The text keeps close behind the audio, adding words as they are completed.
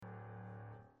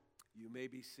may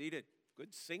be seated.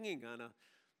 Good singing on a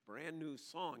brand new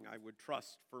song, I would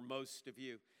trust, for most of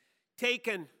you.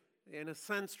 Taken, in a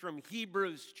sense, from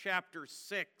Hebrews chapter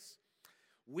 6.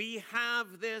 We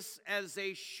have this as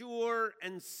a sure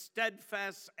and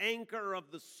steadfast anchor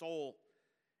of the soul,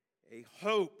 a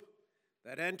hope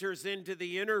that enters into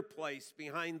the inner place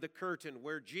behind the curtain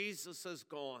where Jesus has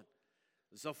gone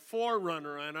as a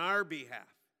forerunner on our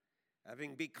behalf,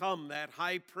 having become that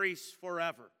high priest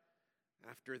forever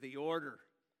after the order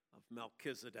of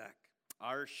Melchizedek,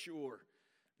 our sure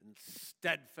and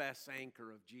steadfast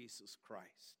anchor of Jesus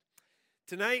Christ.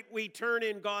 Tonight we turn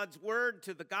in God's Word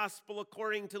to the Gospel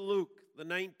according to Luke, the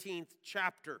 19th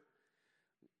chapter.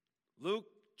 Luke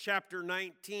chapter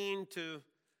 19, to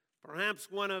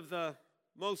perhaps one of the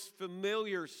most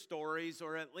familiar stories,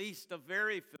 or at least a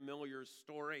very familiar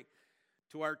story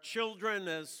to our children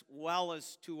as well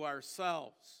as to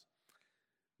ourselves.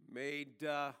 Made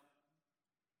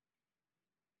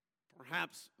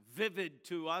perhaps vivid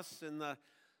to us in the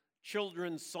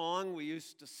children's song we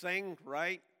used to sing,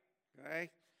 right? Okay,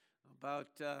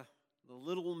 about the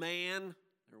little man.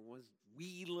 There was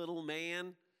wee little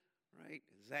man, right?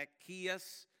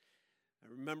 Zacchaeus.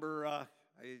 I remember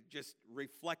just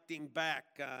reflecting back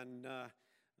on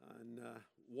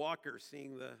Walker,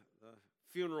 seeing the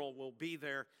funeral will be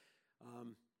there,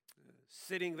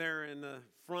 sitting there in the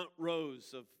front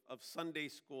rows of Sunday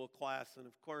school class. And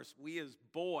of course, we as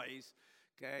boys,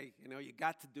 okay, you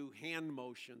got to do hand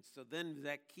motions. So then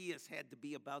Zacchaeus had to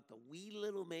be about the wee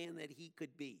little man that he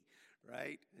could be,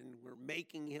 right? And we're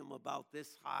making him about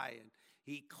this high. And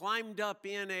he climbed up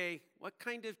in what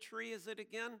kind of tree is it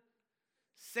again?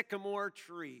 Sycamore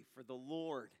tree for the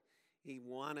Lord he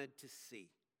wanted to see.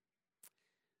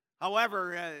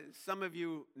 However, some of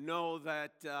you know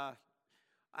that,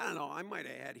 I don't know, I might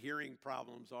have had hearing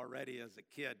problems already as a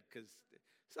kid, because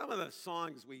some of the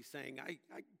songs we sang, I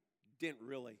didn't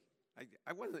really,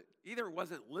 I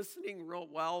wasn't listening real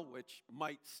well, which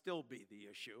might still be the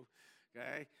issue,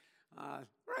 okay?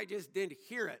 Or I just didn't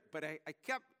hear it, but I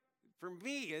kept, for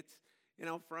me, it's,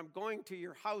 from going to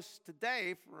your house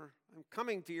today, I'm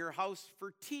coming to your house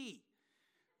for tea.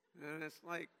 And it's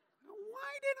like,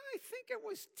 why did I think it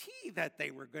was tea that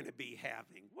they were going to be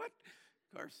having? What?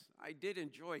 Of course, I did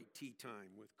enjoy tea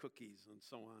time with cookies and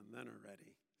so on then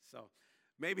already. So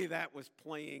maybe that was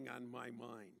playing on my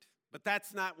mind. But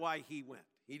that's not why he went.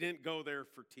 He didn't go there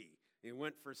for tea. He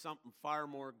went for something far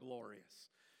more glorious.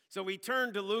 So we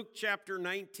turn to Luke chapter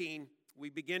 19. We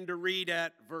begin to read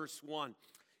at verse 1.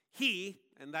 He,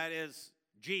 and that is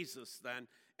Jesus then,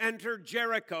 entered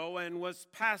Jericho and was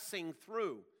passing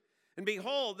through. And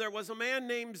behold, there was a man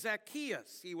named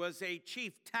Zacchaeus. He was a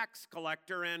chief tax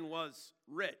collector and was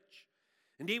rich.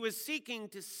 And he was seeking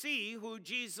to see who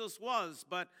Jesus was,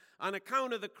 but on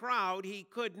account of the crowd, he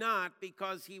could not,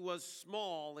 because he was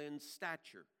small in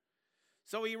stature.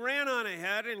 So he ran on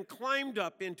ahead and climbed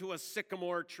up into a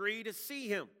sycamore tree to see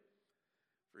him,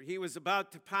 for he was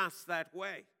about to pass that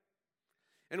way.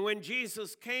 And when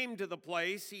Jesus came to the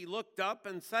place, he looked up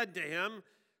and said to him,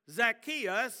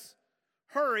 Zacchaeus,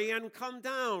 hurry and come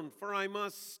down, for I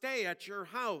must stay at your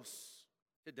house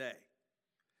today.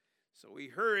 So he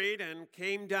hurried and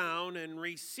came down and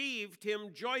received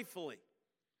him joyfully.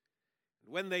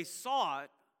 And when they saw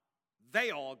it,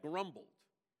 they all grumbled.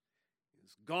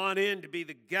 He's gone in to be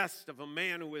the guest of a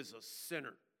man who is a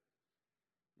sinner.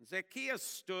 And Zacchaeus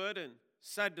stood and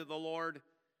said to the Lord,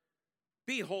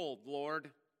 Behold,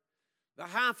 Lord, the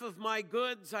half of my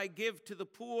goods I give to the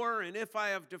poor, and if I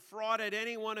have defrauded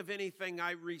anyone of anything,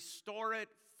 I restore it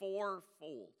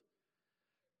fourfold.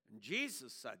 And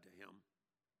Jesus said to him,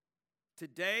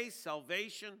 Today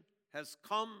salvation has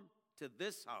come to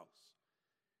this house,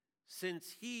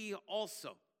 since he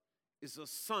also is a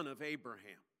son of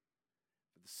Abraham.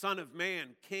 For the Son of Man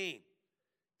came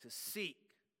to seek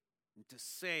and to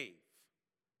save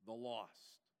the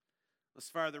lost. Thus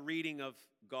far, the reading of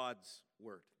God's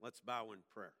word. Let's bow in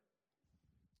prayer.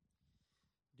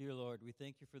 Dear Lord, we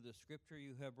thank you for the scripture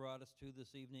you have brought us to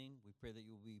this evening. We pray that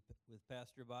you will be with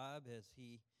Pastor Bob as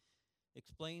he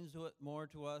explains more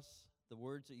to us the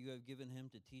words that you have given him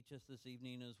to teach us this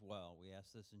evening as well. We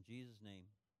ask this in Jesus' name.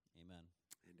 Amen.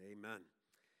 And amen.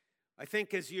 I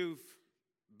think as you've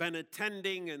been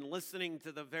attending and listening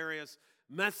to the various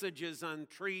messages on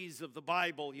trees of the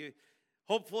Bible,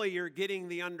 hopefully you're getting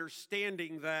the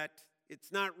understanding that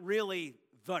it's not really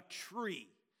the tree.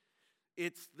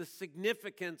 It's the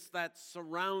significance that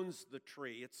surrounds the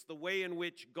tree. It's the way in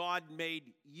which God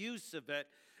made use of it,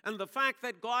 and the fact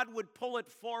that God would pull it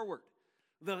forward.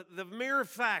 The mere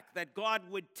fact that God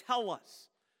would tell us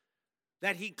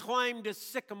that he climbed a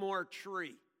sycamore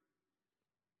tree.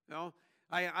 You know,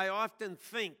 I often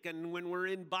think, and when we're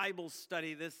in Bible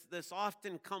study, this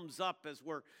often comes up as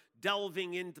we're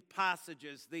delving into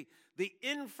passages, the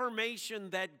information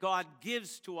that God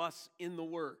gives to us in the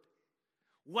Word,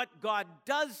 what God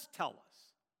does tell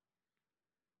us,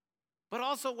 but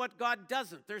also what God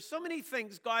doesn't. There's so many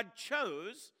things God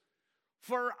chose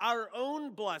for our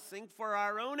own blessing, for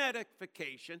our own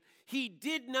edification. He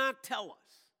did not tell us.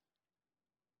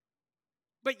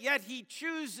 But yet he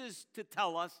chooses to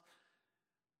tell us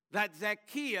that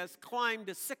Zacchaeus climbed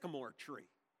a sycamore tree.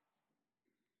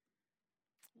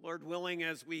 Lord willing,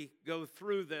 as we go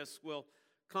through this, we'll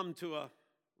come to a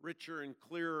richer and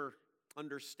clearer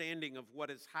understanding of what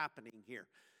is happening here.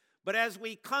 But as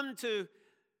we come to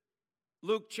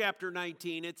Luke chapter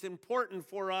 19, it's important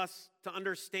for us to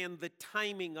understand the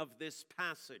timing of this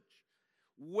passage.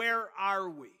 Where are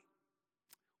we?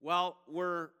 Well,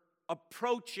 we're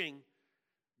approaching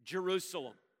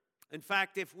Jerusalem. In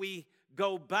fact, if we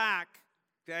go back,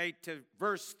 to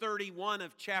verse 31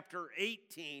 of chapter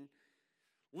 18,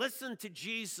 listen to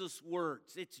Jesus'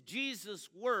 words. It's Jesus'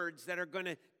 words that are going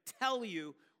to tell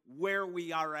you where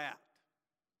we are at.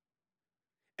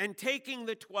 And taking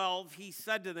the 12, he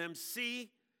said to them,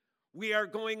 "See, we are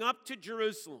going up to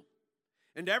Jerusalem,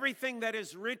 and everything that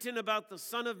is written about the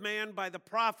Son of Man by the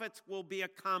prophets will be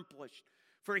accomplished.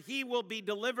 For he will be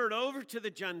delivered over to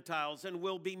the Gentiles and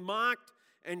will be mocked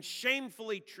and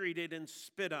shamefully treated and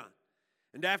spit on.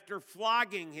 And after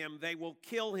flogging him, they will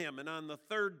kill him, and on the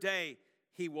third day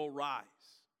he will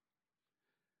rise."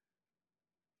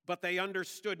 But they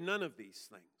understood none of these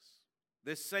things.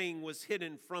 This saying was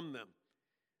hidden from them,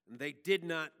 and they did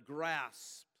not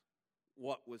grasp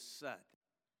what was said.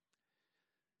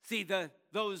 See,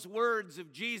 those words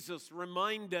of Jesus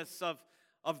remind us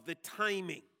of the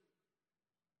timing.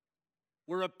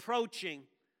 We're approaching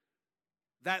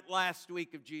that last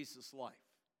week of Jesus' life,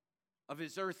 of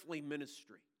his earthly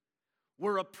ministry.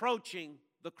 We're approaching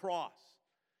the cross.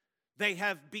 They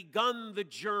have begun the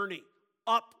journey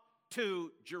up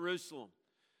to Jerusalem.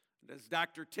 And as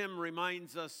Dr. Tim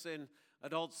reminds us in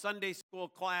adult Sunday school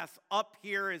class, up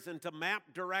here is into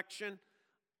map direction,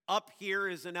 up here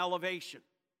is an elevation.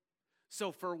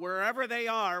 So for wherever they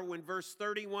are, when verse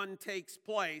 31 takes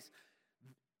place,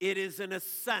 it is an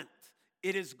ascent.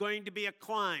 It is going to be a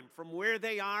climb from where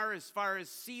they are as far as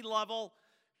sea level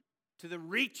to the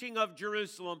reaching of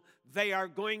Jerusalem. They are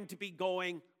going to be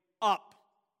going up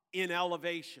in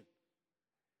elevation.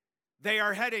 They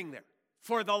are heading there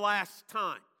for the last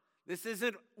time. This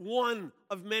isn't one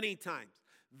of many times.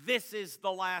 This is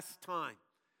the last time.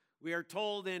 We are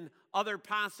told in other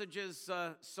passages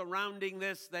surrounding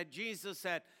this that Jesus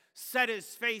had set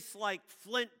his face like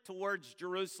flint towards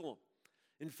Jerusalem.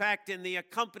 In fact, in the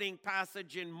accompanying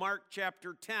passage in Mark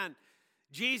chapter 10,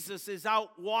 Jesus is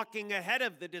out walking ahead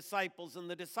of the disciples, and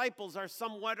the disciples are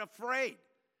somewhat afraid.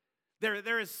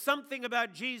 There is something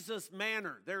about Jesus'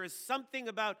 manner. There is something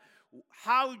about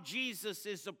how Jesus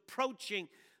is approaching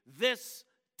this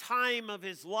time of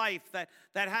his life that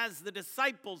has the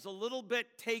disciples a little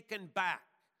bit taken back.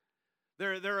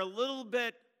 They're a little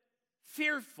bit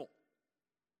fearful,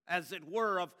 as it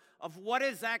were, of what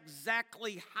is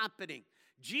exactly happening.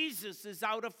 Jesus is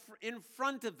out in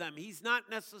front of them. He's not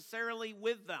necessarily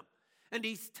with them. And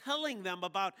he's telling them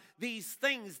about these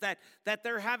things that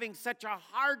they're having such a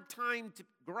hard time to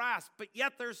grasp, but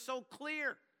yet they're so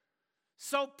clear,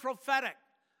 so prophetic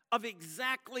of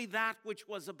exactly that which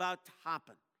was about to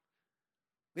happen.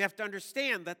 We have to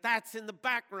understand that that's in the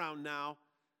background now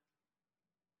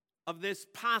of this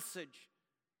passage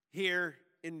here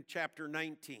in chapter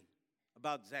 19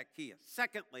 about Zacchaeus.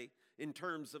 Secondly, in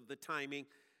terms of the timing,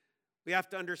 we have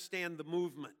to understand the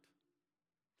movement.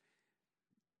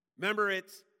 Remember,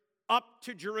 it's up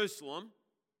to Jerusalem,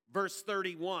 verse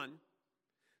 31.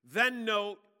 Then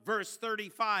note verse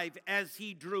 35, as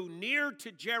he drew near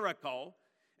to Jericho,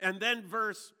 and then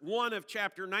verse 1 of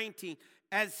chapter 19,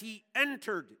 as he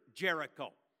entered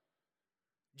Jericho.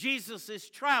 Jesus is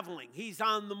traveling. He's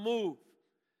on the move.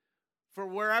 For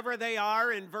wherever they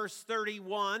are in verse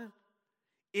 31,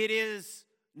 it is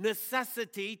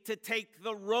necessity to take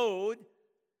the road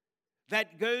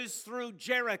that goes through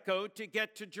Jericho to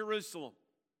get to Jerusalem.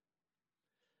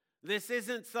 This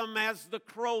isn't some as the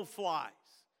crow flies.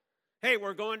 Hey,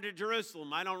 we're going to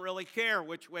Jerusalem. I don't really care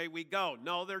which way we go.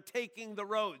 No, they're taking the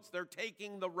roads. They're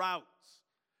taking the routes.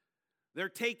 They're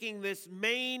taking this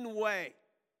main way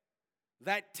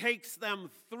that takes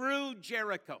them through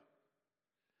Jericho.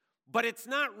 But it's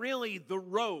not really the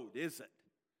road, is it?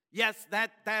 Yes,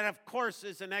 that of course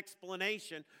is an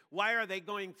explanation. Why are they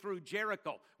going through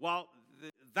Jericho? Well,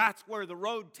 that's where the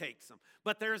road takes them.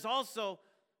 But there's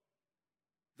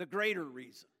the greater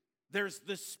reason. There's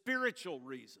the spiritual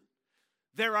reason.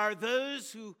 There are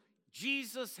those who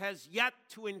Jesus has yet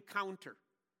to encounter.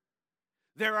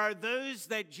 There are those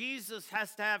that Jesus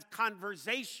has to have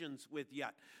conversations with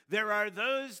yet. There are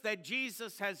those that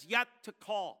Jesus has yet to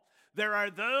call. There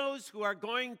are those who are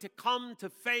going to come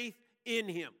to faith in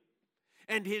him.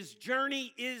 And his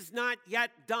journey is not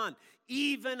yet done,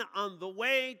 even on the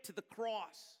way to the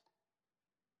cross.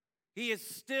 He is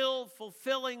still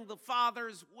fulfilling the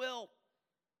Father's will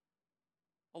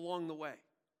along the way.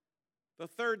 The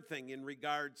third thing in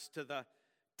regards to the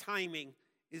timing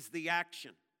is the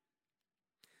action.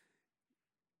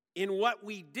 In what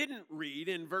we didn't read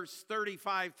in verse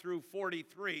 35 through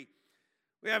 43,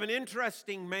 we have an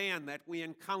interesting man that we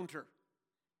encounter.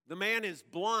 The man is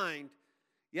blind,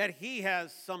 yet he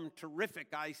has some terrific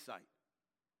eyesight.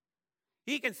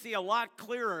 He can see a lot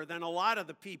clearer than a lot of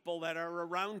the people that are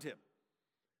around him.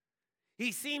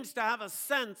 He seems to have a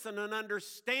sense and an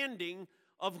understanding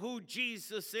of who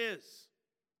Jesus is.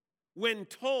 When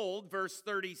told, verse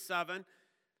 37,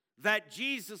 that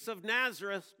Jesus of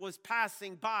Nazareth was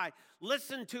passing by,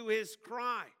 listen to his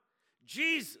cry,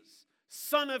 Jesus,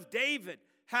 Son of David,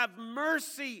 have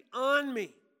mercy on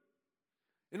me.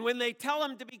 And when they tell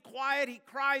him to be quiet, he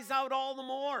cries out all the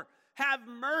more, have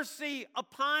mercy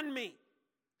upon me,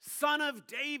 Son of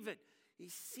David. He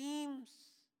seems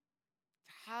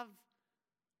to have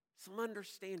some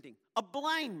understanding. A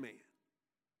blind man,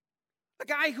 a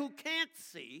guy who can't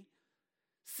see,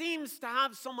 seems to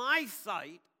have some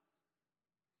eyesight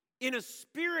in a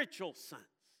spiritual sense.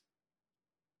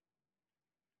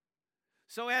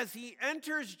 So as he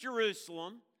enters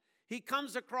Jerusalem, he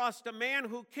comes across a man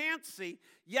who can't see,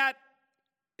 yet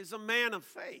is a man of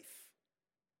faith.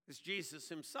 As Jesus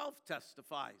himself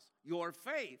testifies, your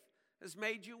faith has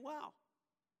made you well.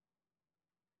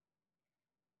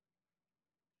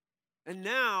 And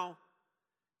now,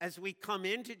 as we come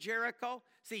into Jericho,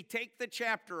 see, take the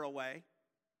chapter away.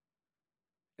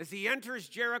 As he enters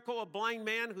Jericho, a blind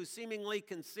man who seemingly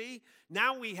can see,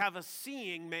 now we have a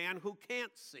seeing man who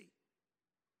can't see.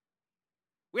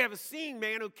 We have a seeing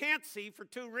man who can't see for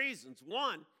two reasons.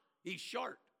 One, he's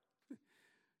short.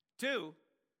 Two,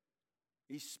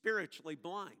 he's spiritually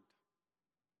blind.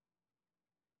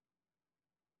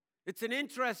 It's an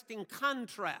interesting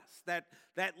contrast that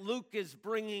Luke is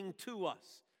bringing to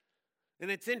us.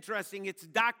 And it's interesting, it's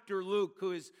Dr. Luke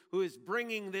who is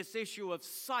bringing this issue of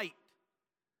sight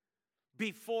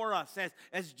before us.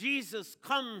 As Jesus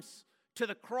comes to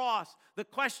the cross, the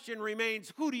question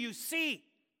remains, who do you see?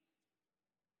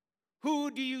 Who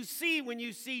do you see when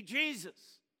you see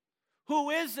Jesus? Who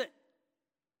is it?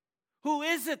 Who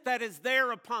is it that is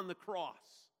there upon the cross?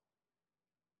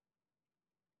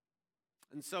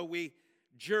 And so we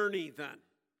journey then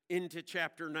into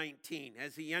chapter 19.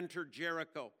 As he entered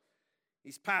Jericho,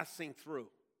 he's passing through.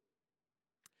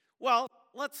 Well,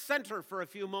 let's center for a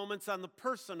few moments on the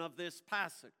person of this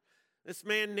passage, this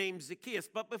man named Zacchaeus.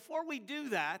 But before we do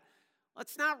that,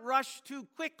 let's not rush too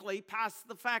quickly past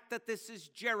the fact that this is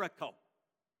Jericho.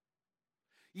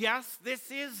 Yes,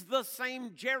 this is the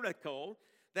same Jericho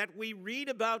that we read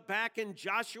about back in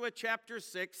Joshua chapter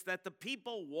 6, that the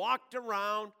people walked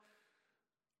around,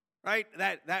 right,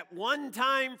 that one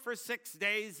time for 6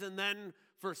 days and then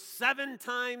for 7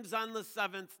 times on the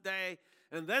 7th day.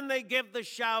 And then they give the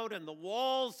shout and the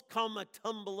walls come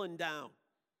a-tumbling down.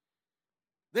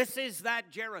 This is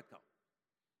that Jericho.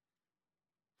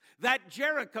 That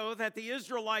Jericho that the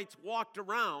Israelites walked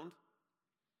around.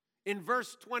 In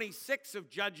verse 26 of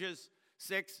Judges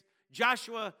 6,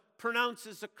 Joshua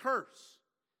pronounces a curse.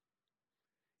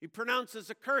 He pronounces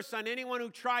a curse on anyone who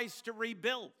tries to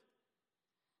rebuild.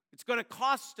 It's going to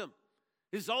cost him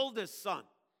his oldest son.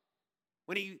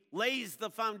 When he lays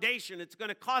the foundation, it's going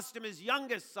to cost him his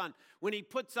youngest son when he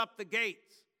puts up the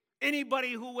gates.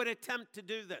 Anybody who would attempt to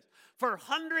do this. For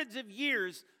hundreds of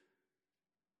years,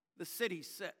 the city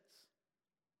sits.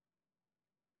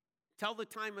 Till the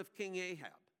time of King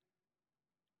Ahab.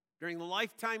 During the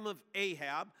lifetime of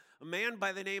Ahab, a man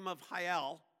by the name of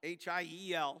Hiel,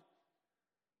 Hiel,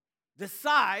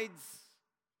 decides,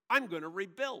 I'm going to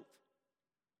rebuild.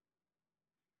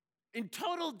 In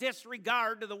total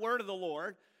disregard to the word of the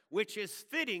Lord, which is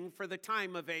fitting for the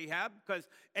time of Ahab, because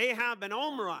Ahab and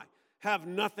Omri have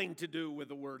nothing to do with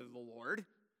the word of the Lord.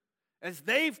 As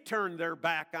they've turned their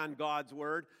back on God's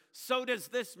word, so does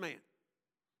this man.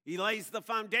 He lays the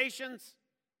foundations,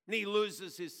 and he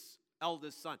loses his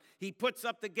eldest son. He puts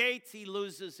up the gates, he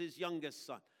loses his youngest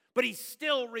son. But he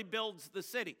still rebuilds the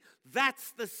city.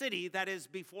 That's the city that is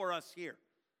before us here.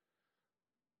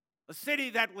 A city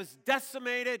that was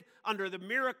decimated under the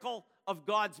miracle of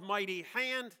God's mighty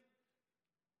hand.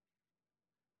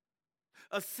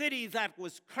 a city that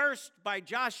was cursed by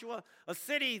Joshua, a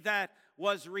city that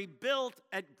was rebuilt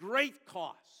at great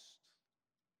cost,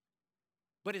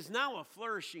 but is now a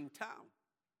flourishing town.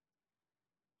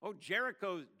 Oh,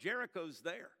 Jericho's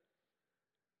there.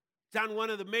 It's on one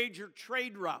of the major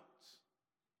trade routes.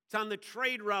 It's on the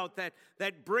trade route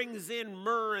that brings in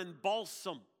myrrh and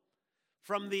balsam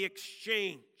from the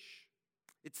exchange.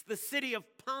 It's the city of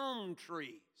palm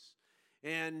trees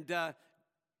and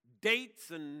dates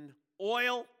and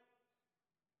oil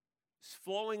is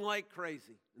flowing like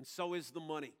crazy, and so is the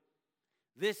money.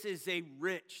 This is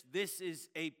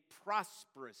a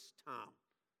prosperous town.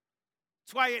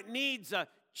 That's why it needs a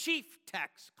chief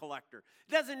tax collector.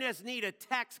 It doesn't just need a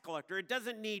tax collector. It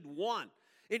doesn't need one.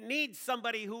 It needs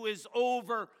somebody who is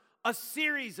over a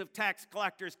series of tax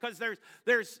collectors, because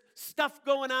there's stuff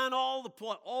going on all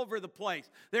over the place.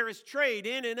 There is trade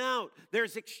in and out.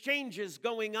 There's exchanges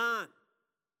going on.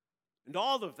 And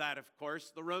all of that, of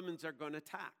course, the Romans are going to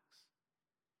tax.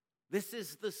 This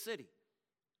is the city.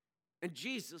 And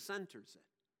Jesus enters it.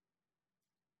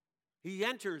 He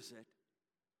enters it,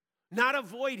 not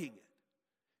avoiding it,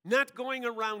 not going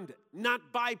around it,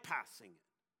 not bypassing it.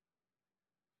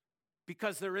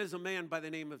 Because there is a man by the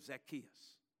name of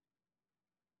Zacchaeus.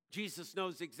 Jesus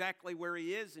knows exactly where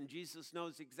he is, and Jesus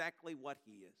knows exactly what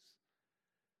he is.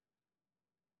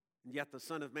 And yet the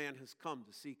Son of Man has come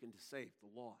to seek and to save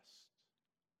the lost,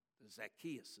 the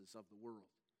Zacchaeuses of the world.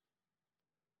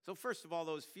 So first of all,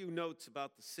 those few notes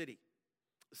about the city.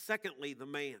 Secondly, the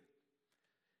man.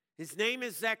 His name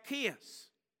is Zacchaeus.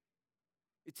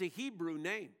 It's a Hebrew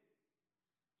name.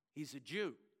 He's a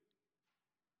Jew.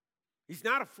 He's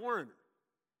not a foreigner.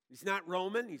 He's not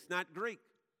Roman. He's not Greek.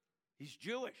 He's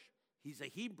Jewish. He's a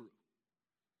Hebrew.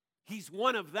 He's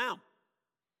one of them.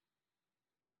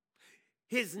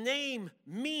 His name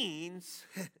means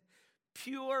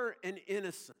pure and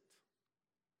innocent.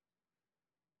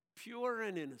 Pure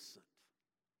and innocent.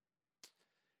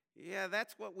 Yeah,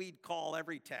 that's what we'd call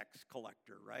every tax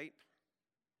collector, right?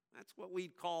 That's what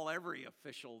we'd call every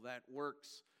official that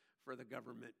works for the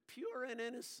government. Pure and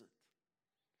innocent.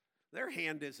 Their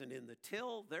hand isn't in the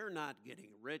till. They're not getting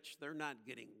rich. They're not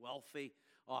getting wealthy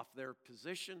off their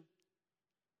position.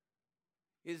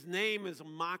 His name is a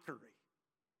mockery.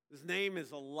 His name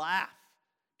is a laugh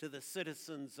to the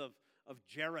citizens of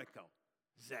Jericho.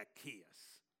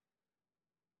 Zacchaeus.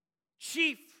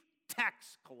 Chief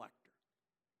tax collector.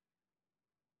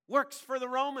 Works for the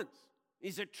Romans.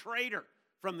 He's a traitor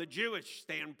from the Jewish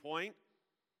standpoint.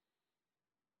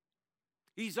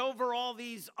 He's over all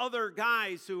these other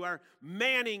guys who are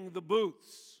manning the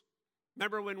booths.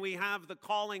 Remember when we have the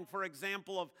calling, for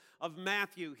example, of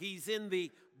Matthew. He's in the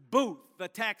booth, the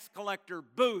tax collector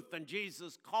booth, and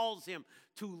Jesus calls him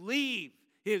to leave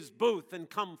his booth and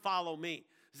come follow me.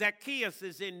 Zacchaeus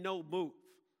is in no booth.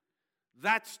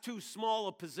 That's too small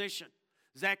a position.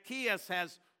 Zacchaeus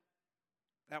has,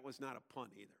 that was not a pun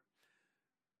either.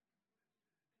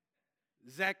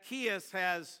 Zacchaeus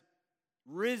has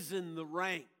risen the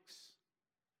ranks.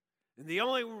 And the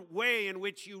only way in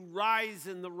which you rise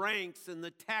in the ranks in the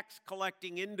tax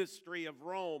collecting industry of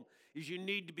Rome is you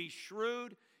need to be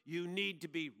shrewd, you need to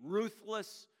be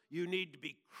ruthless, you need to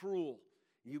be cruel,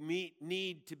 you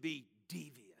need to be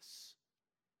devious.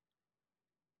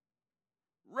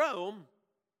 Rome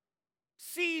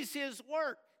sees his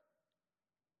work.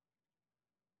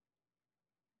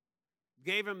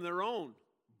 Gave him their own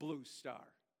blue star.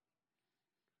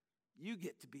 You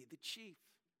get to be the chief.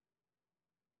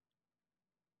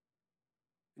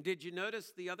 And did you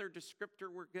notice the other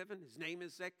descriptor we're given? His name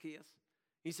is Zacchaeus.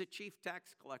 He's a chief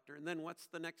tax collector. And then what's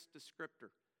the next descriptor?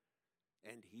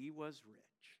 And he was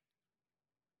rich.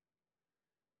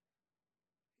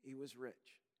 He was rich.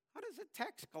 How does a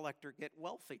tax collector get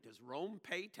wealthy? Does Rome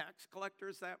pay tax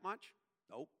collectors that much?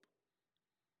 Nope.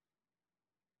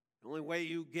 The only way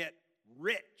you get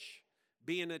rich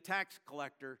being a tax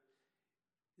collector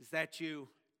is that you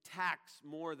tax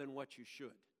more than what you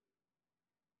should.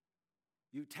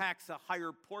 You tax a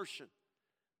higher portion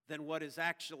than what is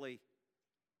actually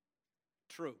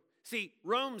true. See,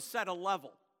 Rome set a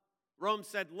level. Rome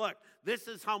said, look, this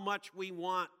is how much we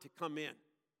want to come in.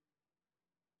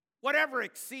 Whatever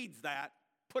exceeds that,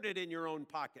 put it in your own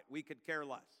pocket. We could care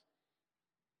less.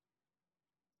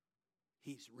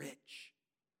 He's rich.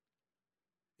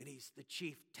 And he's the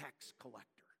chief tax collector.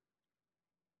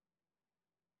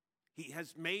 He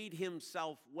has made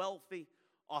himself wealthy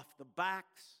off the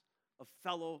backs of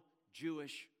fellow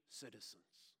Jewish citizens.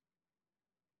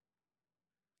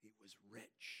 He was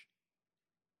rich.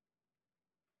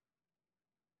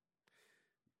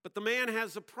 But the man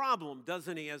has a problem,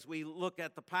 doesn't he, as we look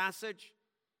at the passage?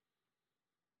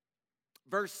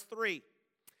 Verse 3,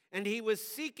 and he was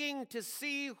seeking to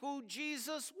see who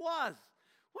Jesus was.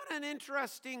 What an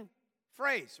interesting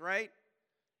phrase, right?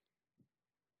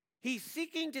 He's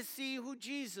seeking to see who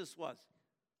Jesus was.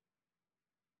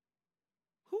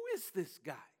 Who is this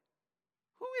guy?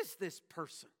 Who is this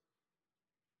person?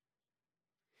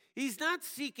 He's not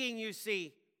seeking, you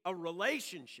see, a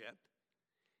relationship.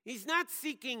 He's not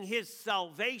seeking his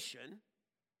salvation.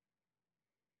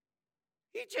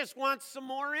 He just wants some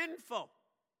more info.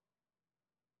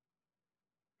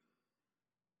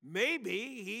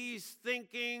 Maybe he's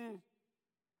thinking,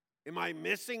 am I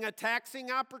missing a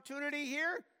taxing opportunity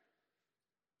here?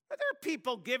 Are there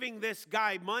people giving this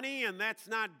guy money and that's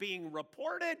not being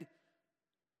reported?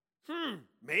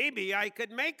 Maybe I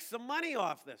could make some money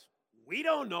off this. We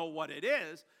don't know what it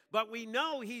is, but we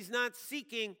know he's not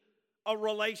seeking a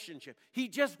relationship. He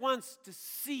just wants to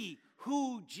see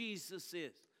who Jesus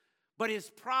is. But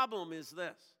his problem is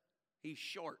this: he's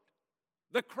short.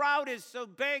 The crowd is so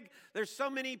big, there's so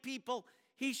many people,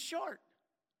 he's short.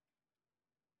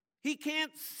 He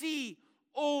can't see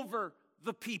over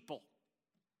the people.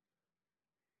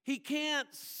 He can't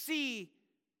see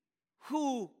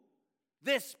who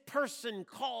this person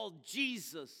called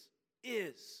Jesus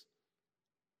is.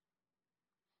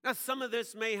 Now, some of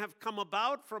this may have come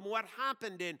about from what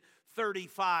happened in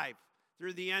 35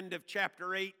 through the end of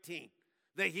chapter 18.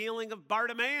 The healing of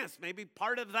Bartimaeus, maybe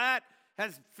part of that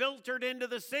has filtered into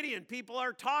the city, and people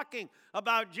are talking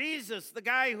about Jesus, the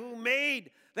guy who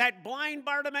made that blind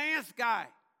Bartimaeus guy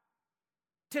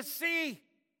to see.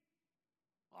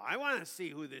 Well, I want to see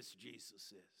who this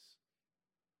Jesus is.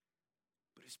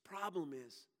 But his problem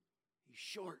is he's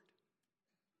short.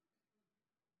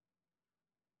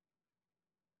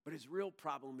 But his real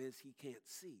problem is he can't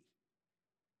see.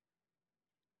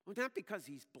 Well, not because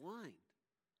he's blind.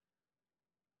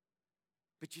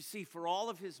 But you see, for all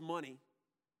of his money,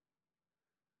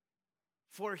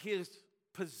 for his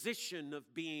position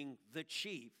of being the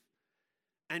chief,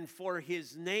 and for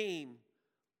his name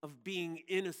of being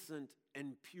innocent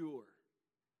and pure,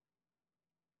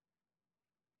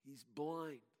 he's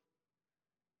blind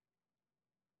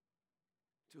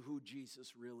to who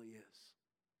Jesus really is.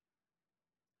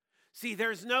 See,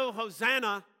 there's no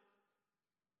Hosanna.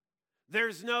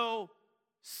 There's no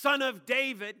Son of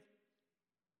David.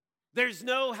 There's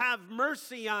no have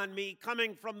mercy on me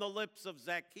coming from the lips of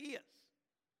Zacchaeus.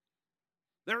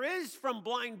 There is from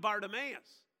blind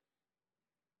Bartimaeus,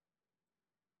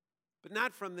 but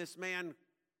not from this man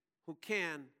who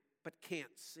can but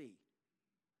can't see.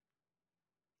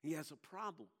 He has a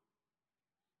problem.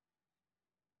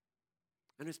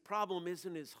 And his problem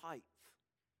isn't his height.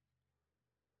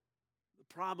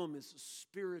 The problem is a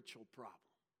spiritual problem.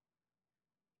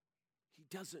 He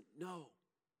doesn't know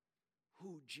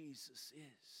who Jesus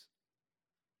is.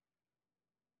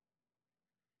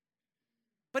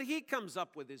 But he comes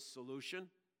up with his solution,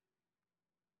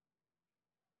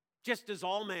 just as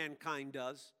all mankind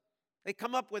does. They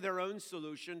come up with their own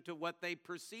solution to what they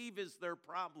perceive as their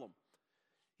problem.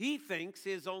 He thinks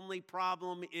his only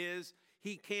problem is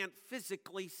he can't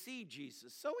physically see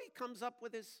Jesus. So he comes up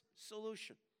with his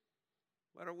solution.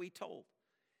 What are we told?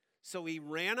 So he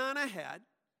ran on ahead,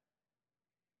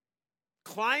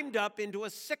 climbed up into a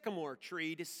sycamore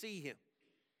tree to see him.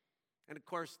 And of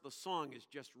course, the song is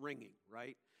just ringing,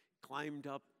 right? Climbed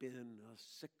up in a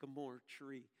sycamore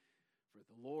tree for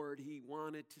the Lord he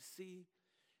wanted to see.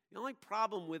 The only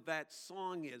problem with that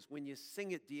song is when you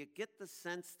sing it, do you get the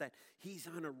sense that he's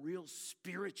on a real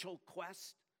spiritual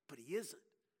quest? But he isn't.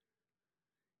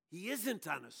 He isn't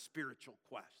on a spiritual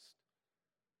quest.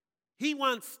 He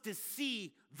wants to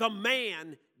see the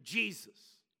man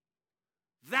Jesus.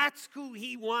 That's who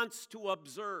he wants to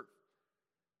observe.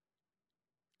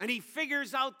 And he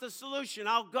figures out the solution.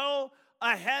 I'll go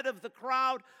ahead of the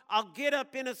crowd. I'll get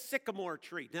up in a sycamore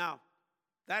tree. Now,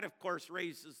 that, of course,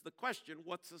 raises the question,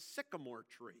 what's a sycamore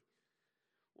tree?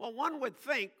 Well, one would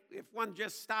think, if one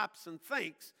just stops and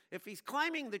thinks, if he's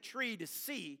climbing the tree to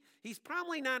see, he's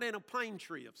probably not in a pine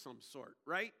tree of some sort,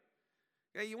 right?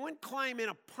 You wouldn't climb in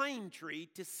a pine tree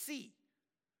to see.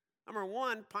 Number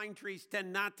one, pine trees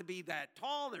tend not to be that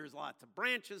tall. There's lots of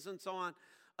branches and so on.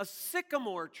 A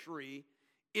sycamore tree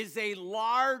is a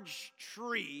large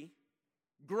tree,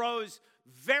 grows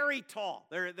very tall.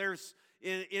 There's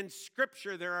in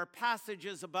Scripture, there are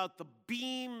passages about the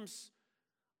beams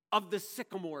of the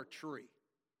sycamore tree.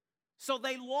 So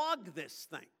they log this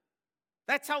thing.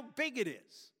 That's how big it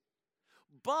is.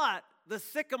 But the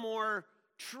sycamore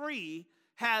tree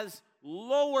has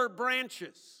lower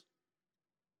branches.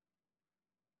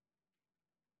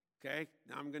 Okay,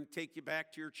 now I'm going to take you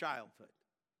back to your childhood,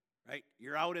 right?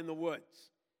 You're out in the woods.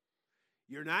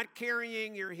 You're not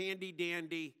carrying your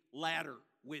handy-dandy ladder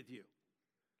with you,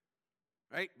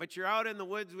 right? But you're out in the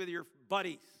woods with your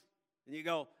buddies, and you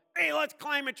go, hey, let's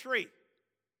climb a tree.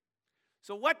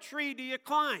 So what tree do you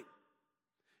climb?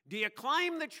 Do you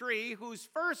climb the tree whose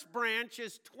first branch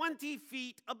is 20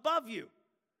 feet above you?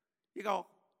 You go,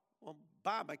 well,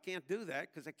 Bob, I can't do that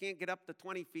because I can't get up to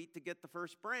 20 feet to get the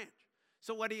first branch.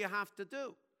 So what do you have to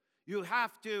do? You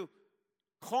have to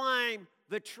climb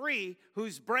the tree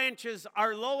whose branches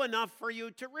are low enough for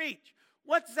you to reach.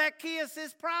 What's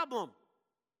Zacchaeus' problem?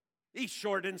 He's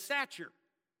short in stature.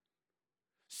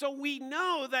 So we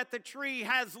know that the tree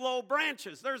has low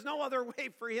branches. There's no other way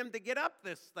for him to get up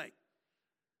this thing.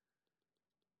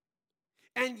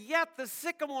 And yet the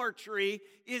sycamore tree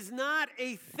is not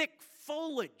a thick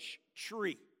foliage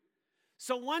tree.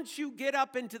 So once you get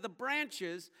up into the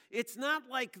branches, it's not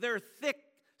like they're thick,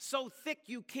 so thick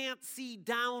you can't see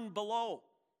down below.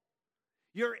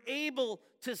 You're able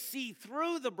to see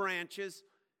through the branches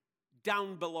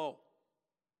down below.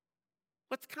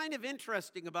 What's kind of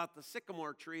interesting about the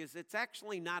sycamore tree is it's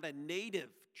actually not a native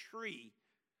tree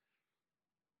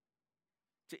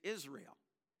to Israel.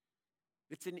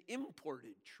 It's an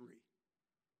imported tree.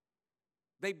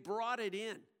 They brought it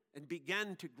in and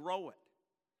began to grow it.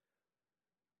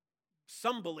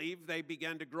 Some believe they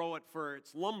began to grow it for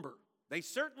its lumber. They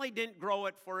certainly didn't grow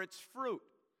it for its fruit.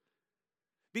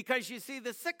 Because you see,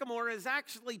 the sycamore is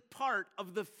actually part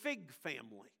of the fig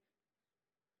family.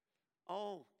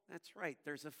 Oh, that's right.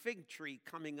 There's a fig tree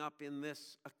coming up in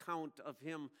this account of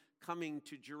him coming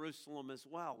to Jerusalem as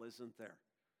well, isn't there?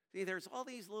 See, there's all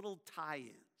these little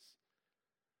tie-ins.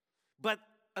 But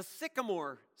a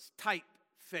sycamore type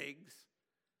figs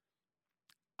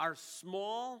are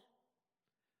small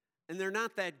and they're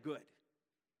not that good.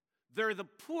 They're the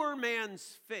poor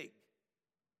man's fig.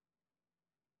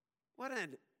 What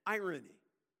an irony.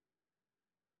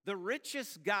 The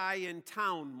richest guy in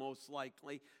town, most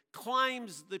likely,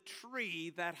 climbs the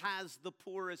tree that has the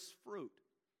poorest fruit.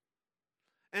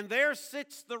 And there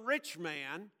sits the rich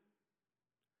man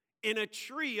in a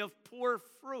tree of poor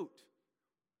fruit.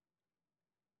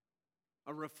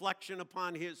 A reflection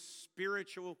upon his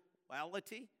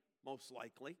spirituality, most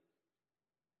likely.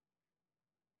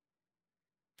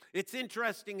 It's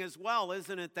interesting as well,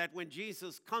 isn't it, that when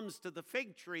Jesus comes to the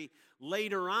fig tree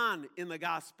later on in the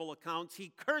gospel accounts,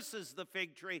 he curses the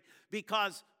fig tree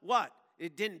because what?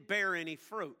 It didn't bear any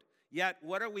fruit. Yet,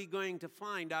 what are we going to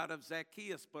find out of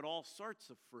Zacchaeus but all sorts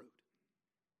of fruit?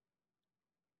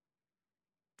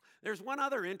 There's one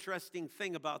other interesting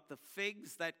thing about the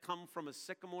figs that come from a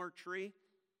sycamore tree.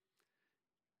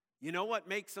 You know what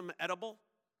makes them edible?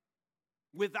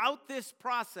 Without this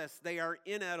process, they are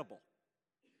inedible.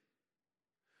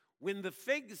 When the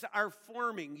figs are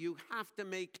forming, you have to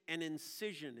make an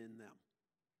incision in them.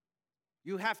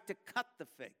 You have to cut the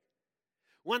fig.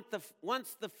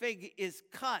 Once the fig is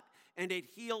cut and it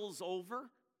heals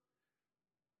over,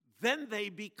 then they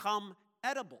become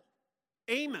edible.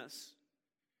 Amos,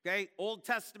 okay, Old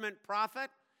Testament prophet,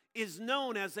 is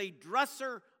known as a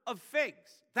dresser of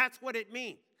figs. That's what it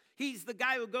means. He's the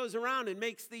guy who goes around and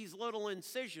makes these little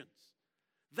incisions.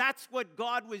 That's what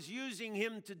God was using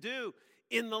him to do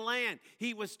in the land.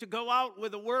 He was to go out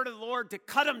with the word of the Lord to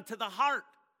cut him to the heart.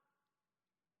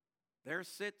 There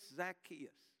sits Zacchaeus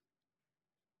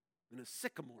in a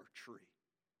sycamore tree,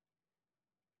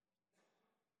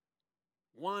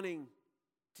 wanting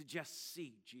to just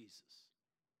see Jesus.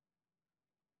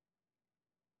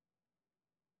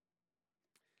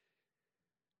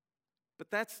 But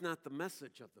that's not the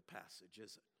message of the passage,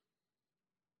 is it?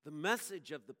 The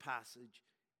message of the passage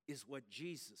is what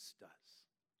Jesus does.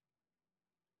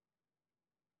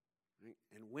 Right?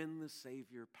 And when the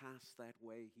Savior passed that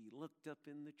way, he looked up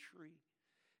in the tree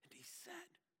and he said,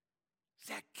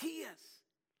 Zacchaeus,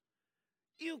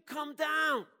 you come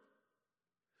down,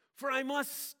 for I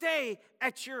must stay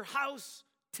at your house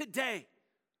today.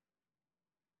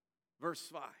 Verse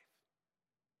 5.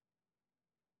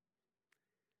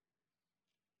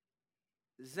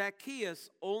 Zacchaeus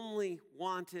only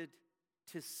wanted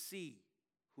to see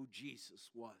who Jesus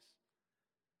was.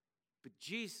 But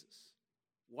Jesus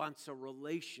wants a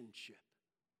relationship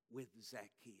with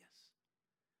Zacchaeus.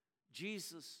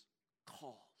 Jesus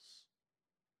calls.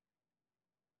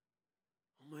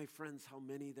 Oh, my friends, how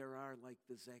many there are like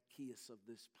the Zacchaeus of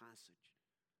this passage.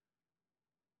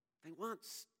 They want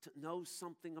to know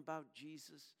something about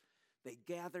Jesus. They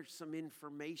gather some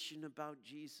information about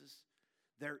Jesus.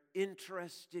 They're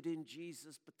interested in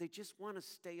Jesus, but they just want to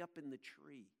stay up in the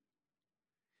tree.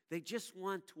 They just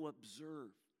want to observe.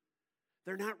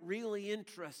 They're not really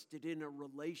interested in a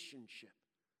relationship.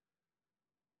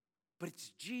 But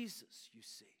it's Jesus, you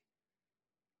see.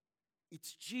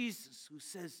 It's Jesus who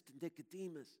says to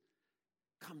Nicodemus,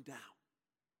 come down.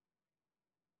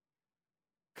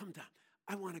 Come down.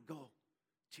 I want to go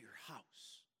to your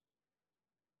house.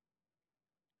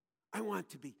 I want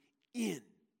to be in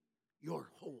your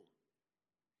home.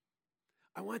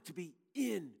 I want to be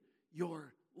in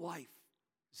your life,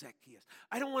 Zacchaeus.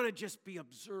 I don't want to just be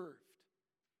observed.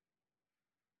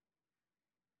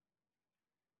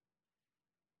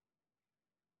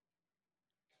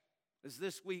 As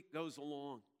this week goes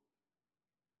along,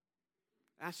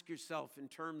 ask yourself, in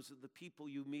terms of the people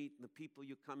you meet and the people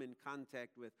you come in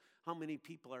contact with, how many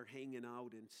people are hanging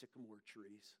out in sycamore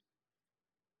trees?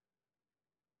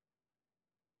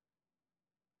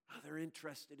 Oh, they're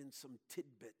interested in some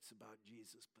tidbits about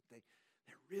Jesus, but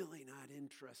they're really not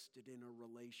interested in a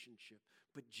relationship.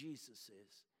 But Jesus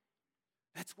is.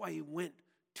 That's why he went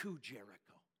to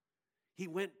Jericho. He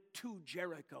went to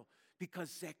Jericho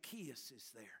because Zacchaeus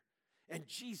is there. And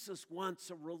Jesus wants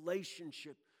a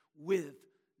relationship with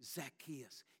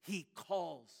Zacchaeus. He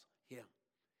calls him.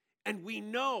 And we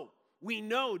know,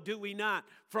 do we not,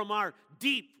 from our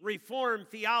deep Reformed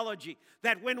theology,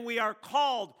 that when we are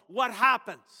called, what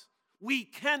happens? We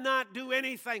cannot do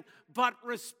anything but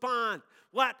respond.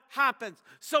 What happens?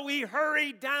 So he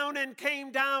hurried down and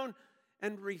came down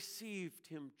and received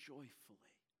him joyfully.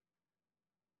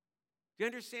 Do you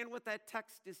understand what that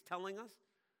text is telling us?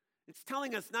 It's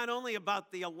telling us not only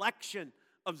about the election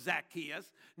of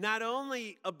Zacchaeus, not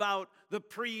only about the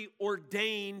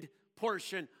preordained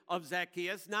portion of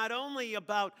Zacchaeus, not only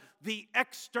about the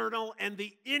external and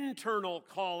the internal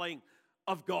calling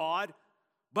of God,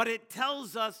 but it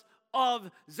tells us of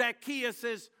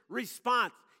Zacchaeus'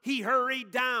 response. He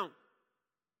hurried down.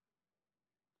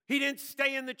 He didn't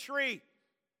stay in the tree.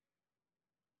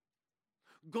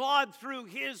 God, through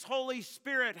his Holy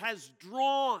Spirit, has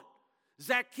drawn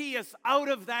Zacchaeus out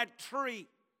of that tree.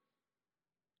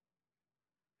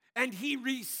 And he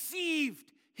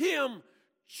received him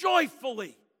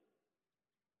joyfully.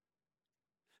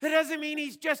 That doesn't mean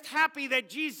he's just happy that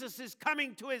Jesus is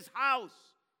coming to his house.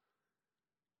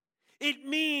 It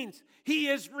means he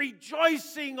is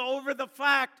rejoicing over the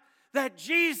fact that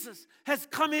Jesus has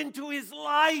come into his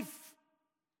life.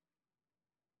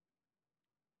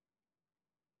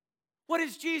 What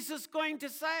is Jesus going to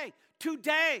say?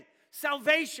 Today,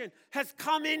 salvation has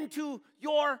come into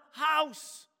your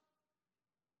house.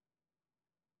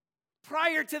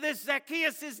 Prior to this,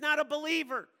 Zacchaeus is not a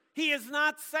believer. He is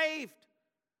not saved.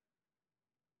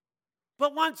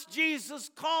 But once Jesus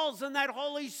calls and that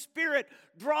Holy Spirit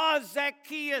draws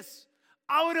Zacchaeus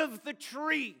out of the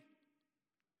tree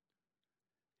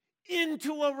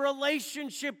into a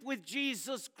relationship with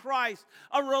Jesus Christ,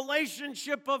 a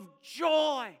relationship of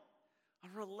joy,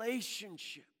 a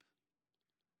relationship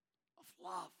of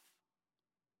love.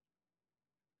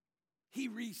 He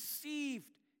received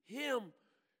him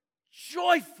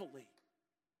joyfully.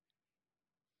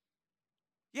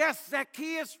 Yes,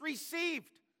 Zacchaeus received.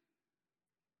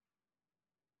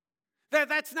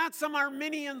 That's not some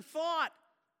Arminian thought,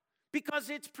 because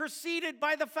it's preceded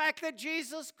by the fact that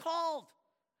Jesus called.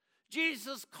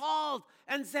 Jesus called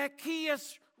and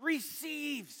Zacchaeus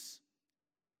receives.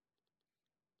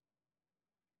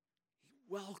 He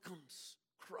welcomes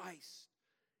Christ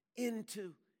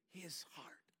into his heart.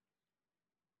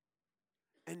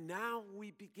 And now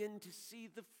we begin to see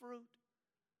the fruit.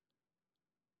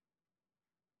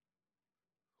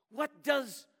 What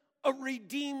does a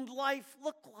redeemed life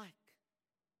look like?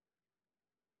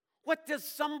 What does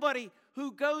somebody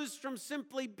who goes from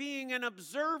simply being an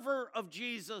observer of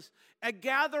Jesus, a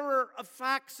gatherer of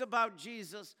facts about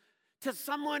Jesus, to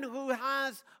someone who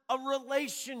has a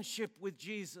relationship with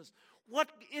Jesus? What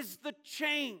is the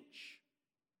change?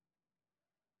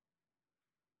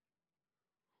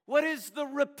 What is the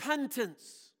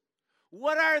repentance?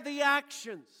 What are the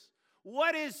actions?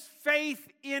 What is faith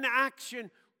in action?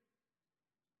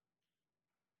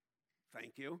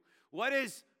 Thank you. What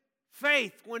is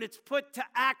faith when it's put to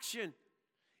action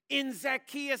in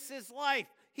Zacchaeus' life?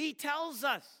 He tells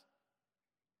us.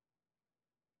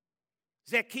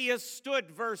 Zacchaeus stood,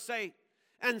 verse 8,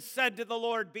 and said to the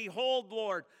Lord, "Behold,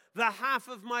 Lord, the half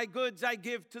of my goods I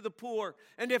give to the poor,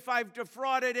 and if I've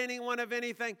defrauded anyone of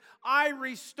anything, I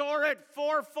restore it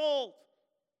fourfold."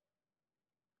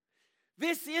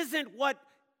 This isn't what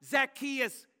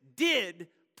Zacchaeus did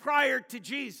prior to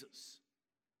Jesus.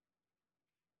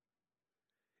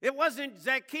 It wasn't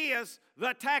Zacchaeus,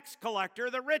 the tax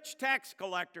collector, the rich tax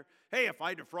collector. Hey, if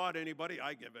I defraud anybody,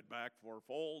 I give it back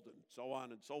fourfold, and so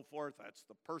on and so forth. That's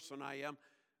the person I am.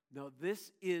 No,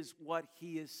 this is what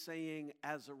he is saying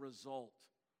as a result.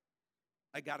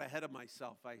 I got ahead of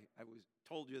myself. I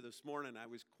told you this morning I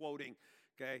was quoting,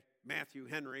 Matthew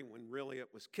Henry, when really it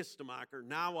was Kistemacher.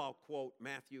 Now I'll quote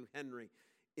Matthew Henry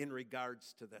in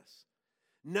regards to this.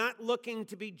 Not looking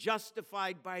to be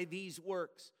justified by these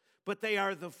works, but they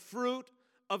are the fruit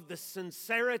of the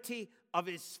sincerity of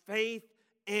his faith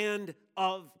and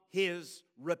of his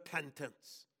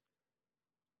repentance.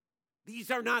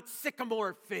 These are not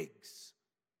sycamore figs.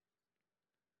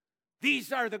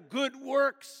 These are the good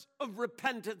works of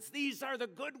repentance. These are the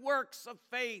good works of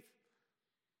faith.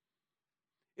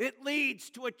 It leads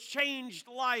to a changed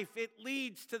life. It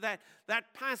leads to that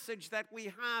passage that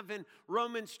we have in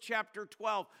Romans chapter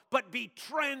 12. But be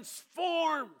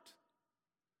transformed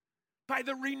by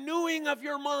the renewing of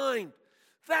your mind.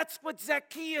 That's what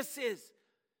Zacchaeus is.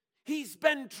 He's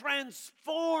been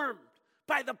transformed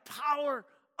by the power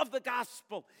of the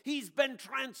gospel. He's been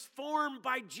transformed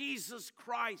by Jesus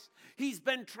Christ. He's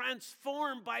been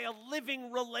transformed by a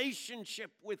living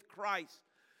relationship with Christ.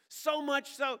 So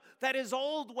much so that his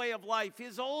old way of life,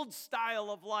 his old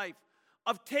style of life,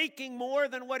 of taking more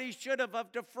than what he should have,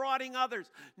 of defrauding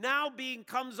others, now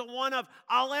becomes a one of,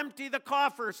 I'll empty the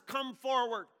coffers, come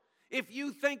forward. If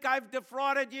you think I've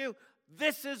defrauded you,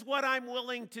 this is what I'm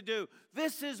willing to do.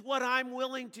 This is what I'm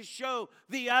willing to show,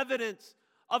 the evidence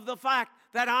of the fact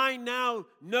that I now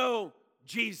know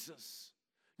Jesus.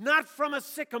 Not from a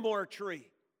sycamore tree,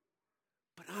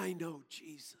 but I know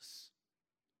Jesus.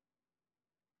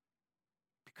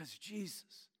 Because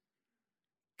Jesus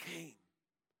came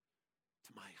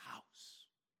to my house.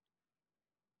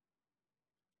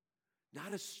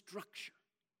 Not a structure,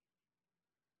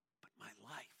 but my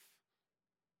life.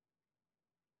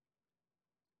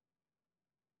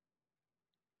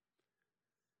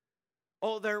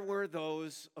 Oh, there were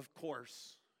those, of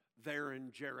course, there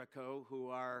in Jericho who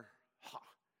are,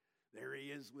 there he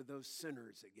is with those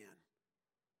sinners again.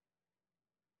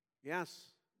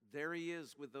 Yes, there he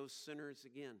is with those sinners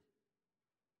again.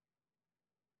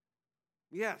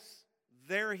 Yes,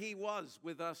 there he was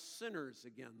with us sinners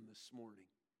again this morning.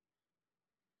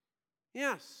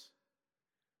 Yes,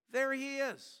 there he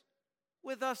is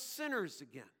with us sinners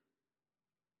again.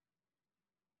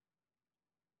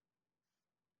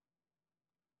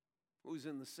 Who's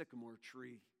in the sycamore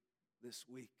tree this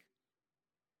week?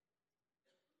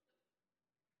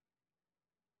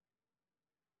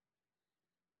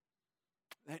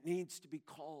 That needs to be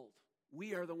called.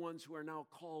 We are the ones who are now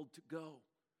called to go.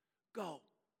 Go.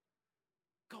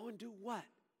 Go and do what?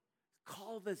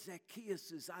 Call the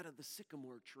Zacchaeuses out of the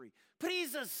sycamore tree. But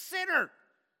he's a sinner.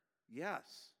 Yes.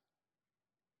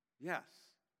 Yes.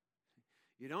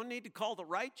 You don't need to call the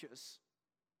righteous.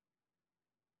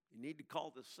 You need to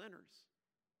call the sinners.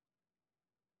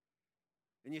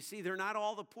 And you see, they're not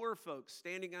all the poor folks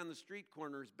standing on the street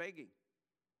corners begging.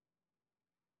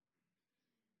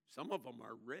 Some of them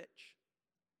are rich.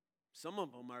 Some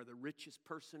of them are the richest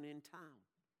person in town.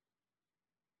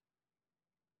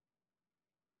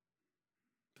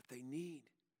 But they need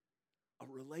a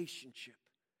relationship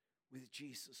with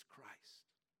Jesus Christ.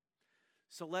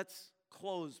 So let's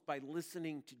close by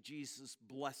listening to Jesus'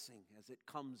 blessing as it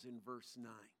comes in verse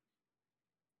 9.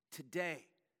 Today,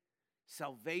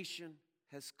 salvation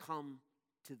has come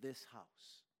to this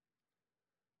house.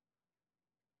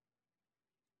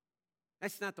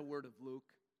 That's not the word of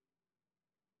Luke.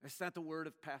 That's not the word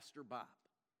of Pastor Bob.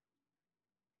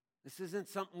 This isn't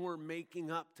something we're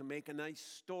making up to make a nice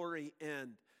story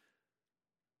end.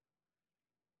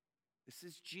 This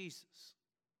is Jesus.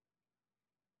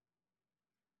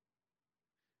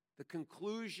 The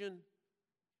conclusion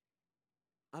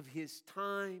of his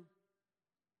time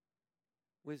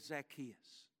with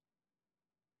Zacchaeus.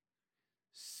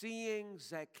 Seeing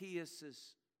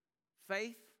Zacchaeus'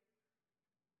 faith,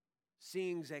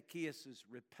 seeing Zacchaeus'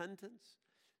 repentance,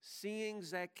 seeing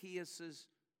Zacchaeus'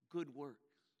 good works,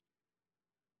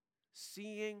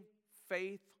 seeing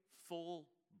faith full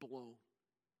blown.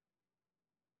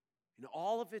 In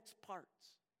all of its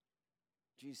parts,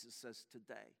 Jesus says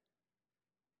today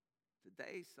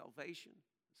salvation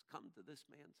has come to this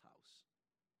man's house.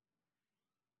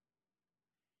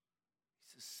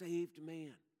 He's a saved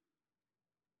man.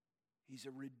 He's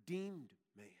a redeemed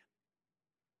man.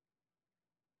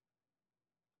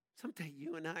 Someday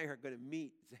you and I are going to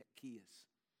meet Zacchaeus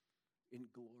in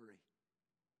glory.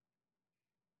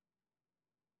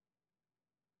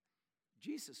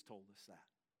 Jesus told us that.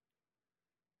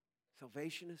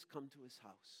 Salvation has come to his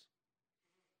house.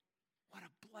 What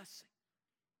a blessing.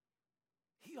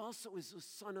 He also is the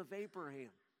son of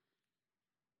Abraham.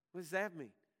 What does that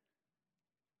mean?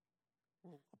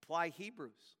 Well, apply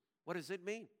Hebrews. What does it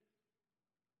mean?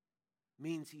 It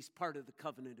means he's part of the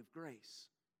covenant of grace.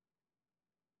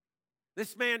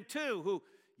 This man too, who,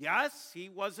 yes, he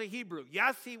was a Hebrew.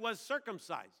 Yes, he was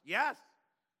circumcised. Yes.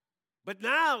 But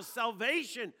now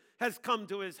salvation has come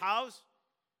to his house.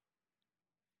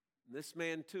 And this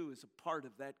man too is a part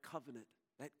of that covenant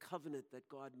that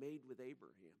God made with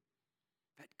Abraham,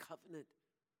 that covenant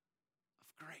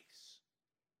of grace.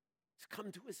 It's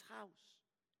come to his house.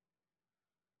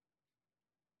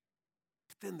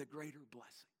 But then the greater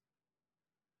blessing.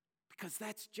 Because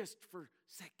that's just for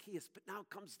Zacchaeus, but now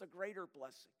comes the greater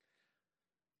blessing.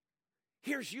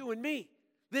 Here's you and me.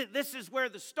 This is where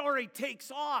the story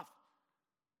takes off.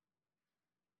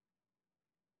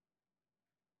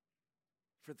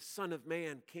 For the Son of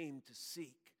Man came to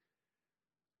seek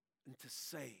and to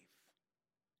save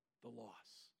the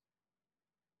lost.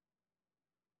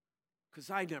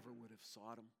 Because I never would have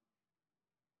sought him.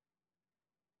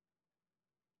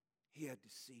 He had to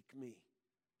seek me.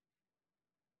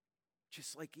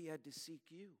 Just like he had to seek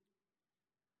you.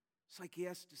 It's like he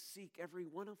has to seek every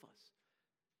one of us.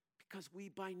 Because we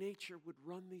by nature would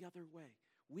run the other way.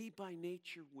 We by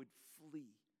nature would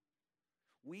flee.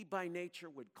 We by nature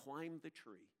would climb the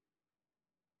tree.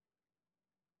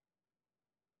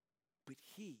 But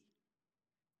he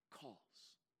calls.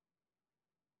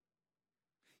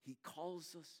 He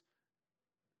calls us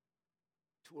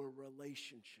to a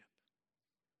relationship.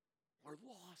 We're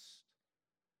lost,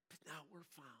 but now we're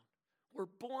found. We're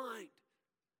blind,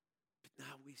 but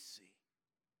now we see.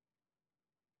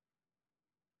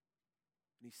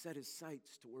 And he set his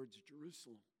sights towards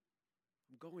Jerusalem.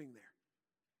 I'm going there.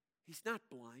 He's not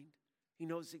blind. He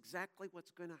knows exactly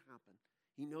what's going to happen.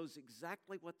 He knows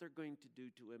exactly what they're going to do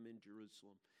to him in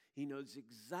Jerusalem. He knows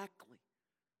exactly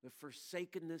the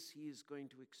forsakenness he is going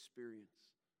to experience.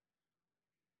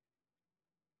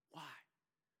 Why?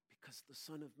 Because the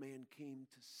Son of Man came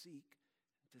to seek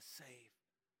and to save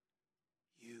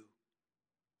you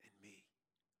and me,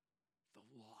 the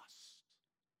lost.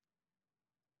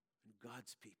 And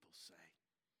God's people say,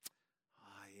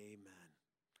 amen.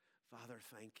 Father,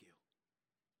 thank you.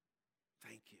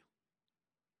 Thank you.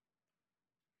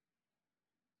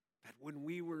 That when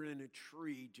we were in a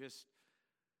tree just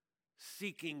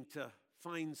seeking to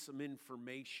find some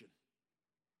information,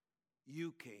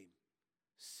 you came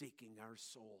seeking our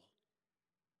soul.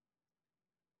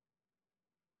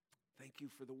 Thank you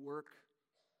for the work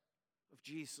of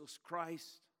Jesus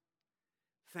Christ.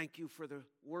 Thank you for the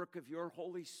work of your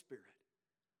Holy Spirit.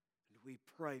 And we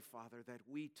pray, Father, that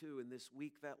we too in this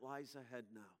week that lies ahead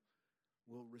now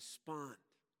will respond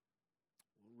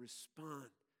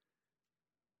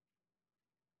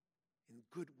in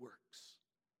good works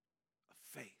of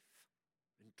faith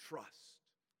and trust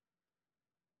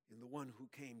in the one who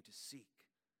came to seek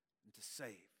and to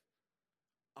save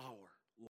our